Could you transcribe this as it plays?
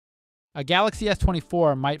A Galaxy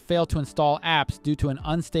S24 might fail to install apps due to an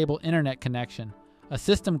unstable internet connection, a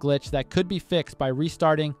system glitch that could be fixed by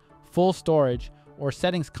restarting full storage, or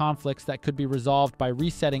settings conflicts that could be resolved by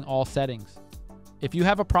resetting all settings. If you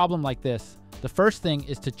have a problem like this, the first thing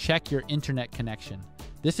is to check your internet connection.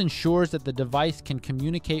 This ensures that the device can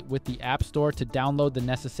communicate with the App Store to download the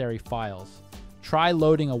necessary files. Try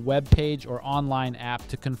loading a web page or online app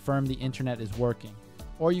to confirm the internet is working.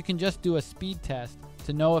 Or you can just do a speed test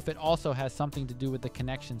to know if it also has something to do with the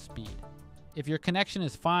connection speed. If your connection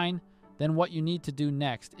is fine, then what you need to do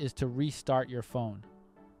next is to restart your phone.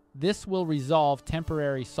 This will resolve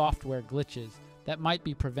temporary software glitches that might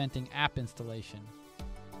be preventing app installation.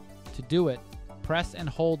 To do it, press and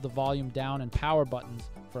hold the volume down and power buttons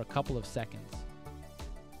for a couple of seconds.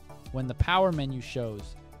 When the power menu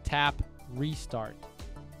shows, tap Restart.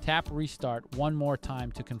 Tap Restart one more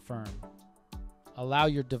time to confirm. Allow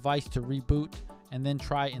your device to reboot and then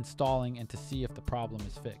try installing and to see if the problem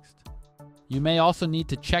is fixed. You may also need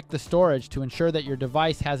to check the storage to ensure that your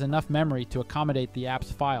device has enough memory to accommodate the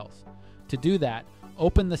app's files. To do that,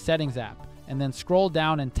 open the Settings app and then scroll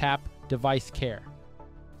down and tap Device Care.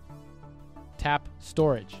 Tap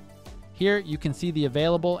Storage. Here you can see the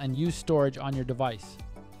available and used storage on your device.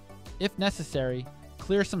 If necessary,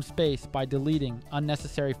 clear some space by deleting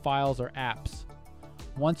unnecessary files or apps.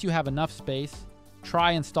 Once you have enough space,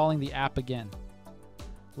 try installing the app again.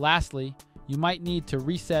 Lastly, you might need to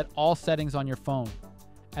reset all settings on your phone,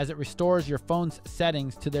 as it restores your phone's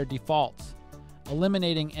settings to their defaults,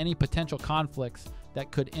 eliminating any potential conflicts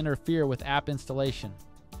that could interfere with app installation.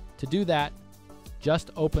 To do that,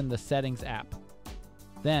 just open the Settings app.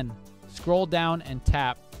 Then, scroll down and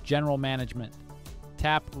tap General Management.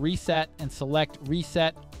 Tap Reset and select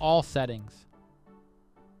Reset All Settings.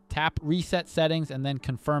 Tap Reset Settings and then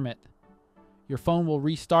confirm it. Your phone will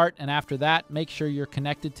restart, and after that, make sure you're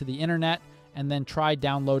connected to the internet and then try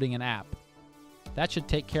downloading an app. That should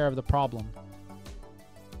take care of the problem.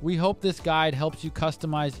 We hope this guide helps you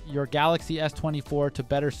customize your Galaxy S24 to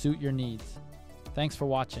better suit your needs. Thanks for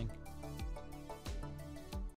watching.